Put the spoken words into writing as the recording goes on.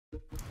There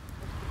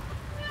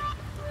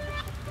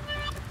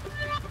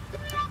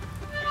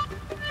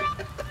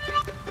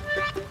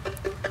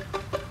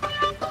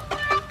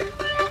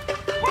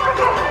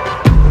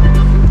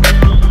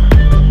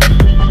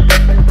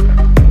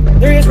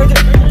he is, right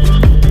there.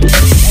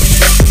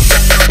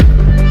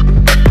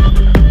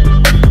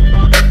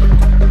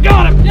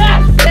 Got him!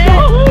 Yes!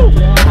 Woo!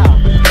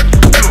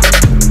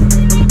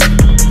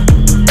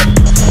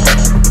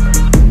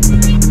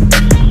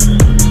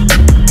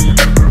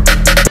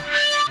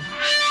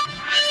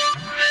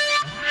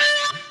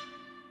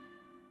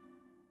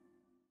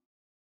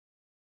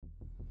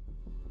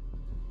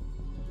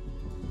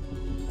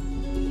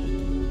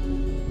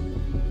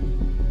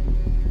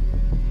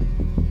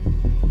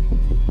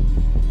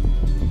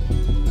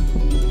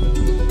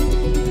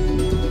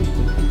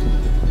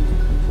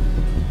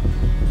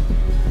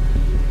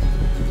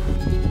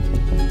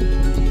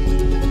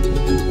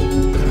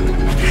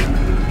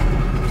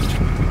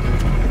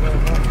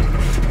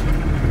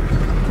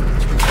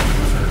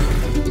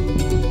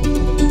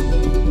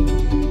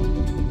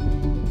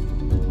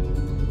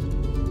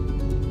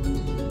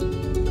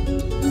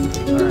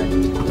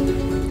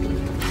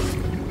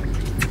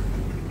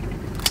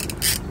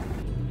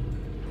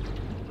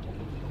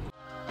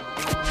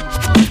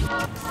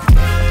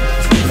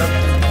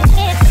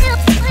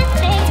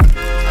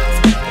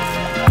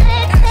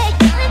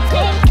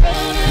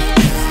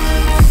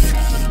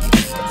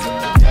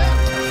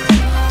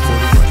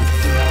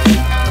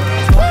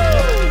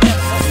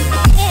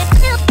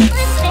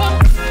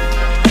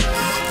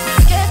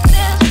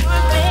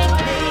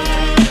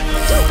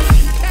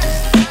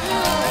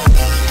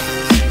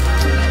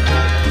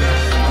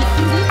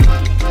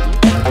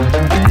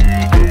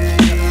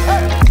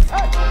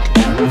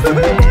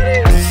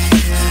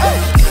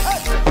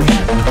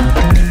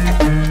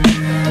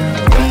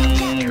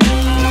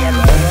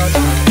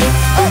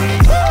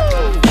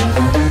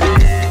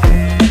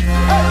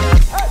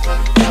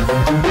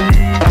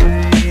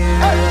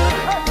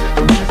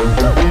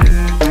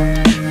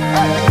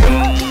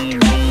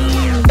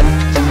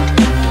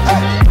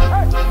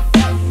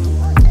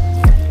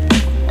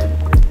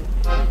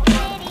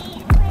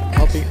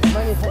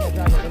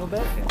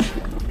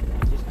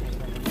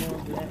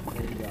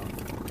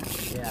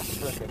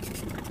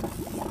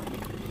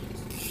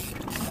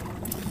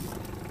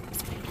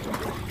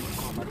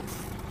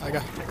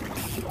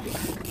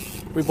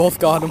 We both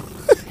got him.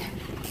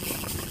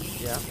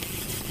 Yeah.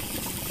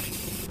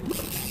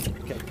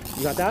 Okay,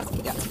 you got that?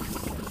 Yeah.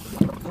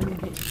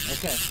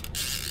 Okay.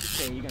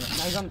 Okay, you're gonna.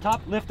 Now he's on the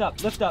top. Lift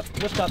up, lift up,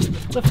 lift up,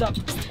 lift up.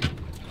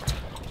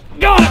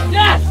 Got him!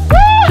 Yes!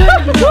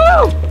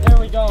 Woo! There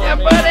we go. Yeah,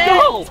 man. buddy!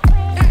 Go!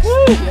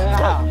 Woo!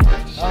 Yeah.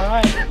 All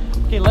right.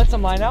 Okay, let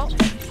some line out.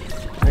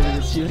 Ready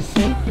to see this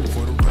thing?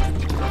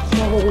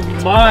 Oh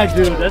my,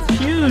 dude, that's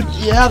huge.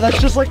 Yeah, that's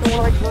just like the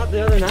one I caught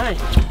the other night.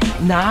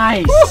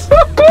 Nice.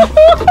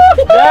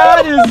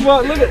 That is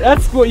what. Look at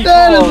that's what you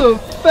that call.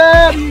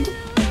 That is a fatty.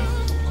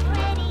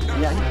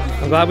 Yeah.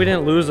 I'm glad we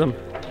didn't lose him.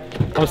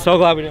 I'm so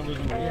glad we didn't lose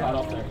him when we got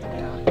up there.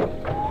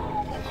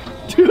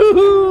 Yeah.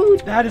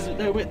 Dude,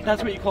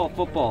 That's what you call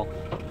football.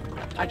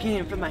 I can't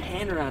even put my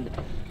hand around it.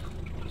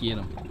 get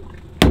him.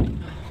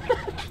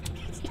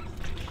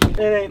 It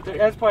ain't.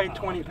 That's probably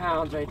 20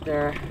 pounds right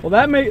there. Well,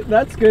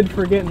 that's good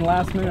for getting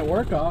last minute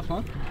work off,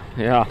 huh?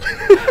 Yeah.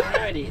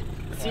 Alrighty.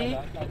 See?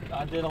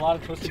 I did a lot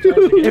of twisted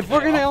turns. If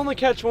we're gonna only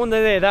catch one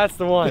today, that's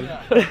the one.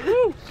 Yeah.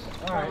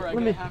 Alright,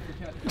 let me have to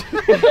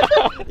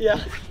catch.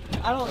 Yeah.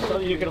 I don't know. So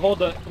you can hold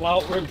the,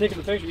 while we're taking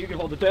the picture, you can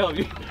hold the tail. How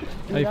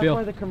you feel?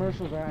 Why the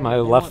commercials are My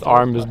left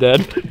arm is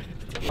dead. Good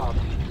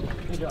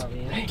job,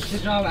 man.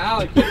 Good job,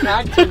 Alex. You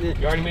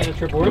already made the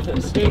trip worth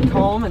it. Stayed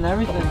calm and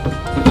everything. Okay,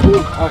 let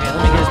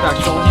me get us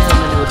back trolling here and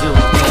then we'll do a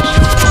finish.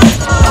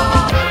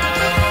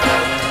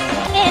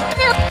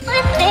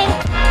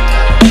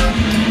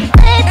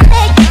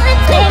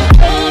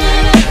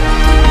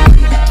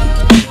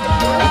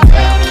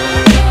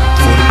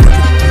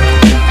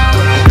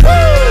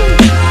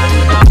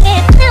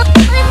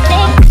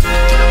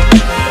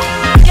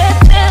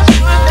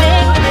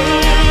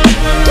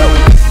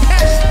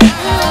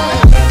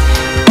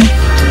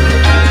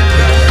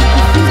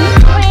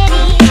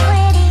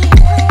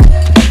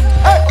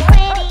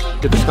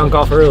 Get the skunk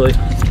off early.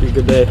 It's be a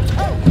good day.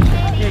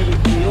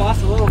 Yeah, you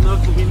lost a little nook,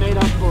 but we made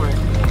up for it.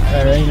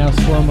 All right, now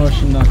slow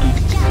motion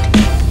nookies.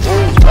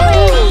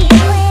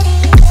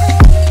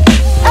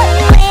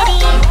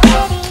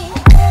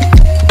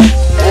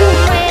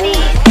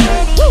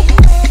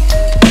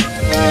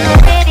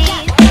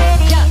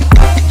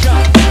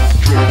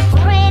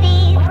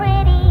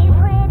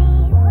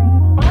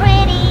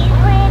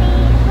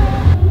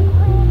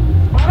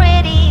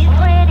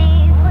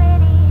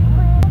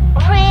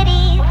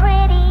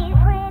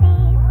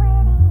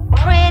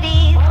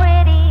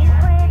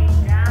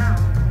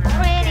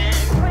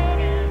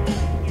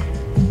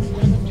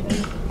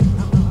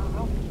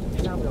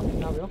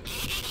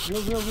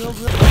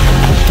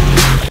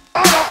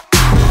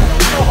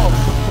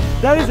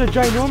 That is a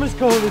ginormous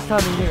cone this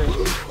time of year.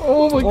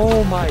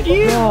 Oh my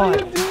god.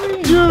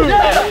 Dude!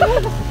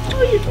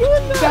 are you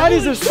doing that? That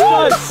is a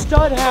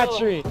stud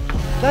hatchery.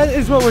 That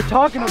is what we're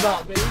talking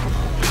about, baby.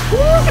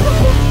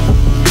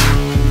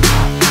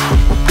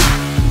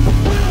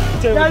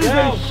 That is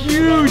a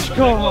huge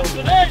comb.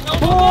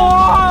 Whoa.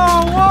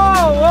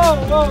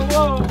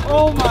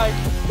 Oh my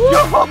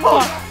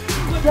God.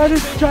 That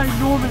is a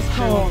ginormous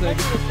comb.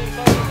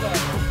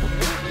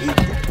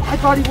 I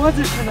thought he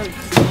wasn't gonna.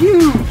 It's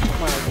huge. Oh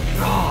my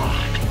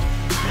God.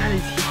 That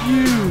is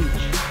huge.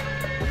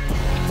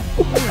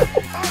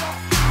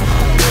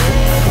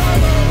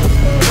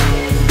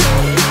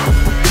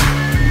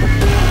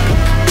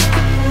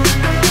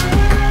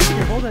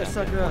 Here, hold that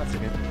sucker up.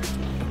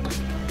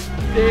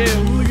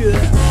 Damn, look at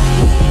that.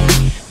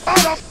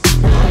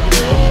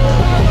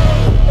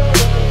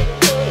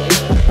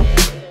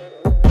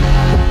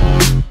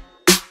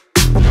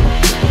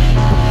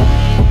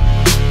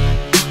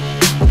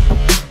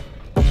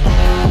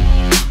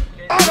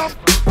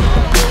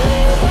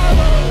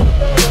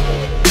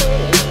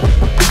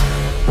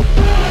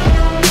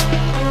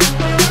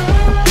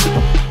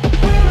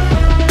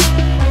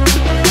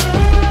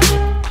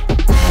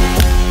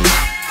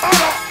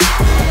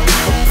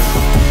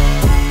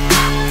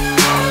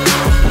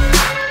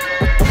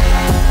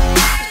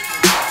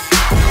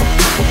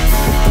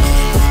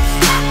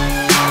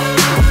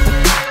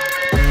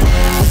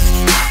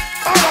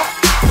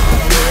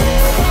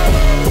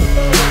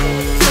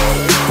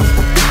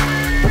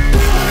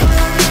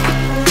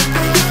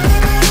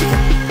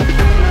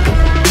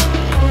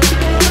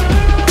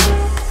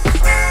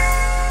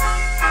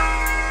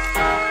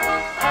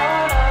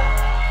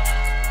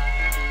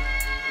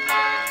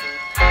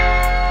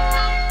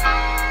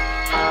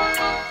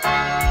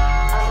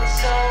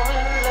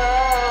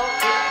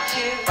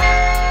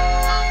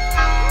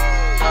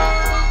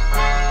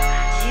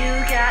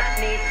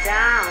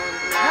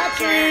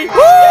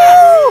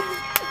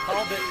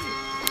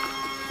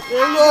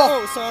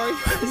 Oh, sorry.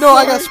 No,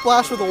 I got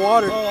splashed with the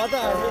water. Oh, I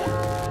thought I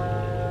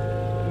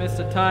hit. Missed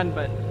a ton,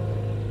 but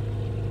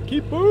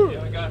Keep moving. You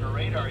haven't gotten a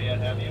radar yet,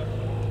 have you?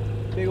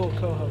 Big old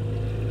coho.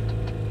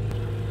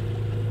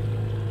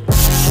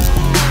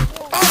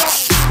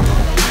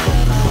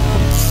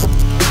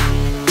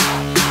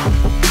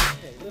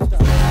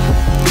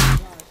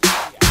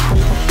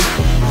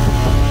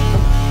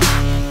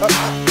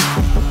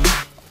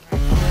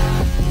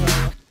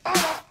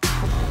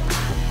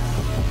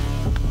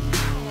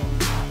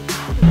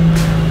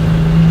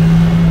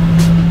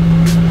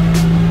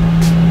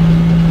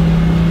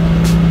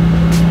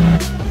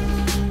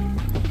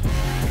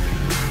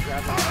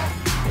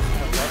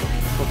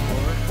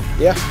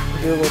 Yeah,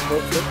 do a little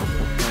boat flip.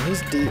 Man,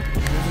 he's deep.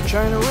 He's a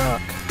China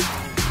rock.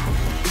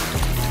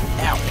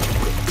 Ow.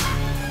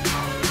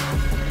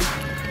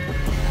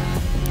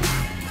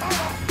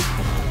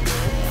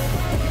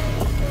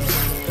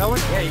 That one?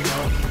 There you go.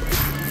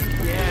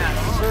 Yeah,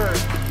 sir.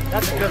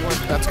 That's a good one.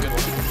 That's a good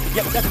one.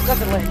 Yep,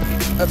 that's a link.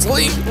 That's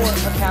lean. Or a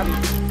cabbie.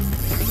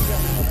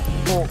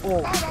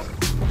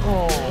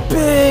 Oh.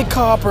 Big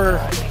copper.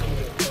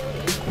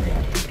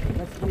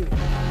 That's sweet.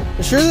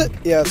 You sure that?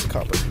 Yeah, it's a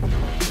copper.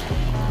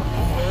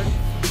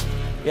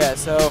 Yeah,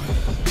 so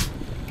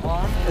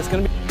it's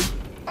gonna be.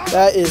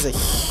 That is a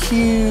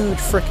huge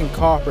freaking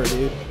copper,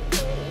 dude.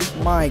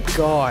 My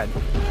God.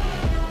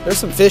 There's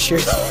some fish here.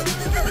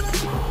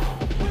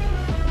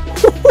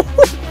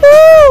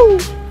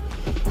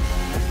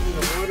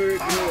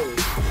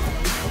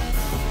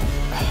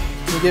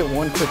 Can you get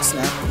one quick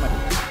snap?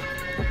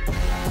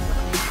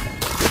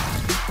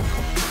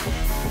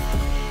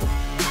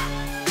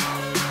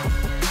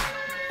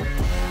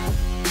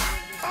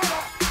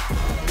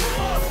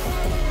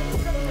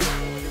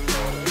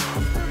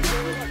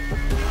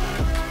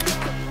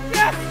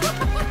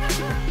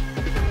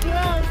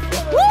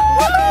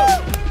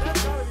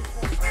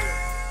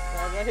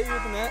 I hit you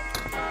with the net.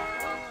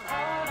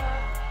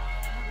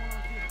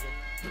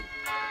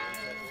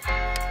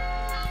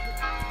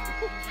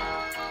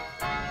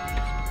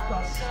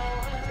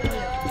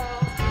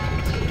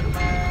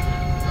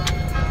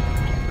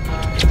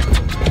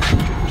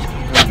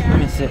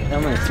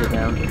 I'm gonna sit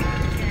down.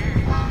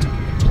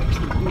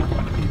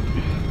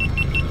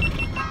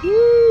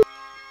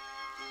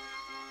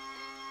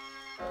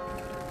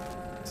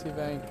 See if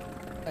I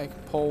can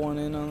pull one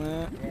in on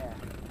that. Yeah.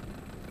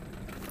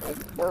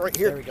 We're right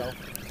here. There we go.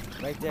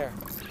 Right there.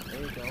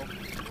 There you go.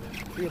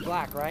 Be a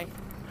black, right?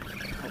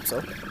 Hope so.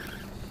 You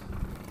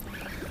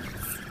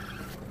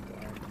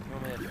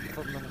want me to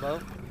flip him on the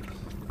boat?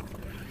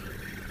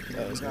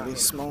 Yeah, he's gonna be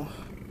small.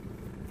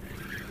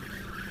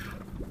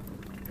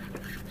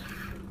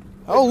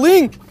 Oh,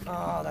 Ling!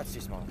 Oh, that's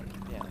too small.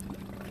 Yeah,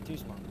 too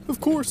small. Of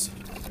course.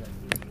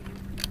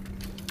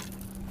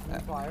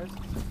 Pliers.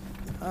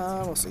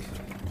 We'll see.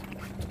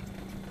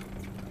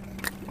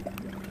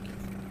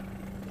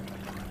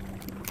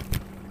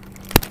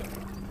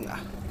 Nah.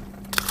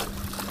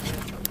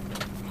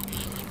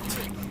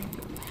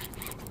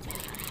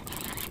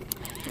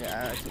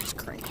 Yeah, I can just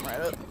crank him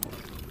right up.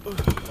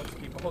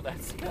 Oh,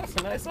 that's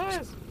a nice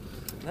size.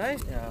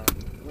 Nice. Yeah.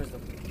 Where's the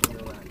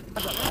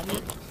other side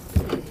here?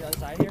 The other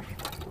side here.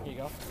 Here you go.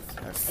 go.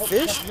 A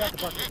fish? You got the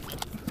bucket.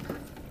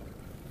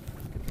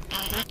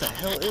 What the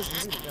hell is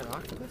this? Is that an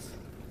octopus?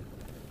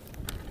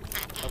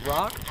 A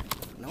rock?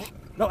 Nope.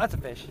 No, that's a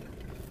fish.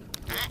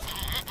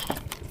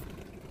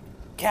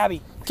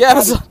 Cabby.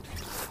 Cabs.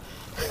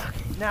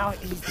 Now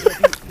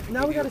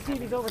we gotta see if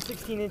he's over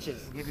 16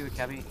 inches. I'll give you a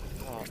cabby.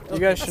 Oh, You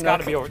guys That's should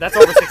gotta be over. That's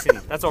over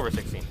 16. That's over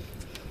 16.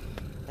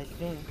 I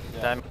think.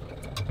 Yeah.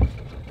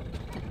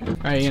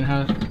 Alright, Ian,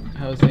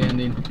 how's the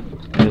ending?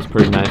 It's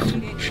pretty nice.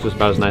 Just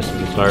about as nice as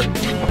the start.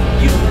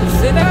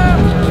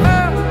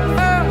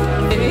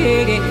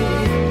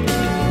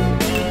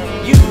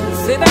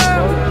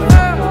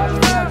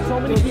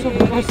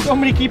 So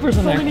many keepers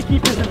in there. So many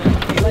keepers in there.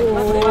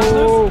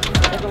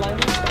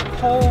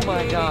 Oh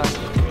my gosh.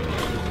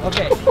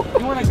 Okay,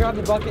 you want to grab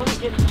the bucket and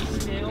get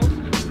these snails?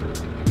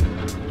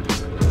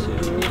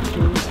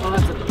 Two. Oh,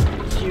 that's a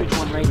huge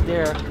one right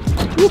there.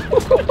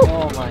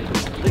 Oh my,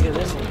 look at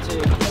this one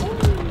too.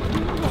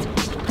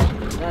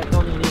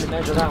 Don't even need to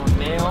measure that one.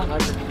 Male,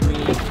 that's a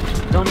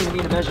 3. Don't even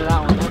need to measure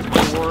that one.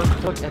 That's 4.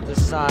 Look at the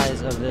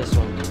size of this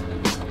one.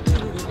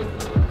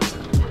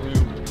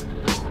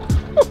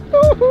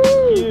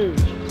 Huge.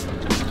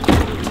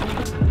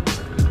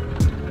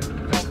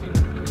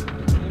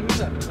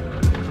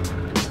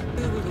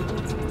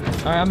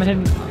 Alright, I'm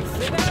hitting.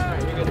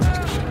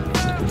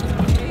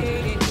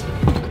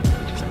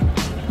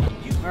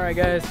 Alright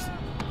guys,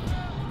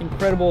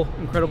 incredible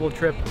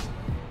trip.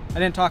 I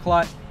didn't talk a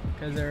lot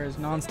because there is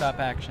non-stop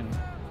action.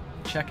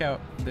 Check out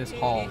this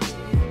haul.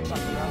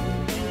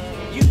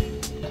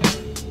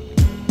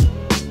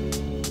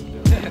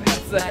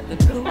 Like the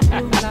cool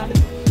blue light.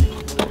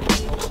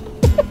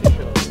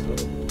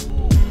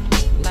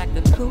 Like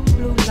the cool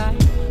blue light.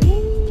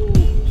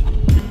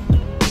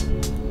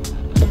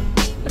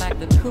 Like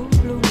the cool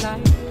blue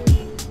light.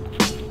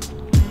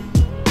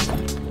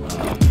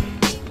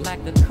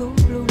 Like the cool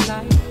blue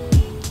light.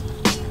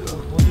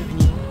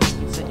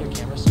 Set your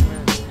camera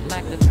somewhere.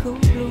 Like the cool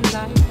blue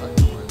light.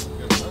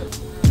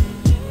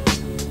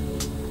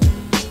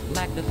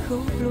 Like the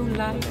cool blue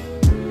light.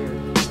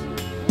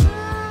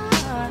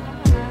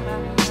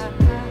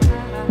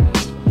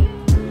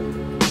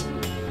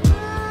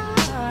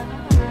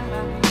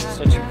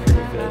 Such a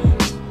pretty fish.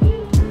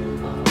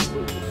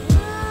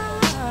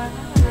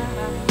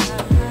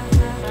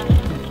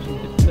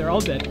 They're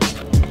all dead.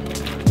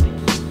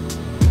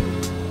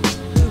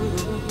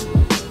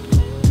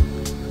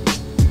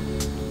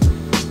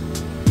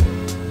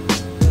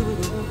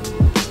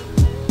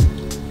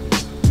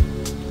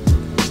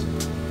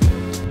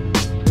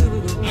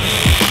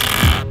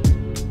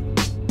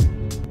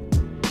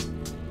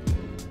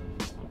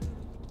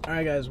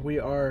 Alright guys, we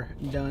are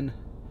done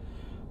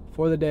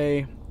for the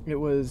day. It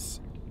was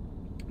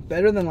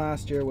better than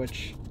last year,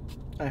 which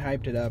I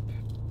hyped it up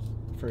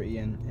for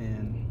Ian,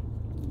 and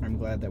I'm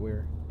glad that we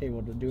were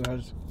able to do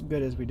as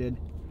good as we did.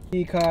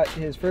 He caught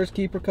his first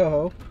keeper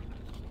coho,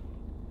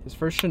 his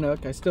first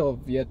Chinook. I still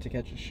have yet to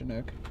catch a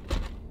Chinook.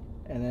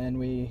 And then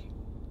we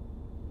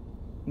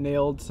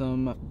nailed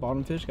some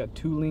bottom fish, got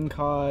 2 lean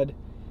cod,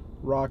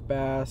 rock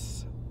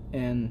bass,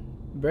 and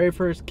very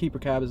first keeper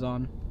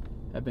cabezon.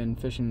 I've been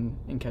fishing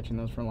and catching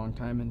those for a long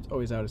time, and it's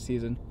always out of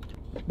season.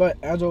 But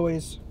as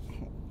always,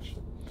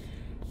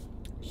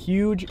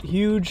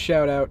 huge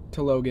shout out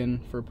to Logan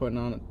for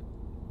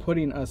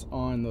putting us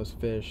on those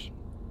fish.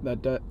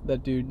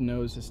 That dude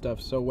knows his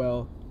stuff so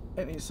well,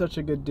 and he's such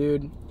a good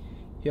dude.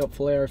 He helped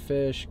fillet our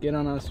fish, get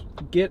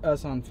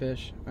us on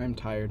fish. I'm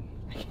tired.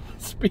 I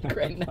can't speak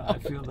right now. I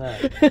feel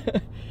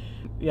that.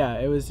 Yeah,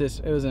 it was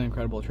an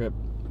incredible trip,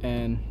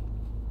 and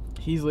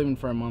he's leaving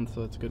for a month,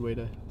 so it's a good way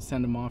to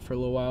send him off for a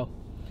little while.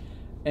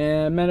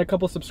 And met a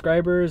couple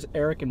subscribers,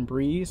 Eric and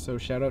Bree, so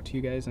shout out to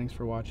you guys. Thanks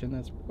for watching.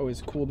 That's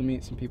always cool to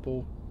meet some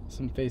people,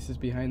 some faces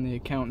behind the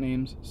account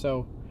names.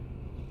 So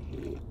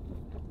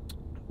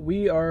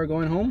we are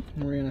going home,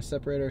 and we're gonna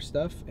separate our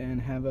stuff and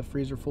have a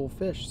freezer full of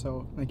fish.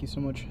 So thank you so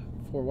much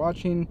for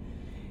watching.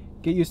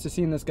 Get used to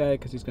seeing this guy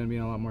because he's gonna be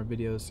in a lot more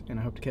videos, and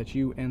I hope to catch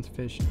you and some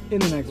fish in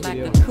the next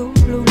video. Like the cool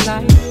blue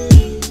light.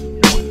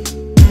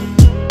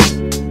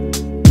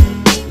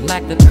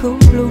 Like the cool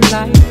blue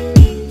light.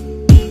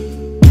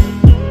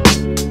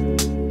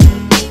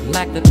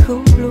 Like the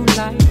cool blue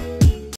light.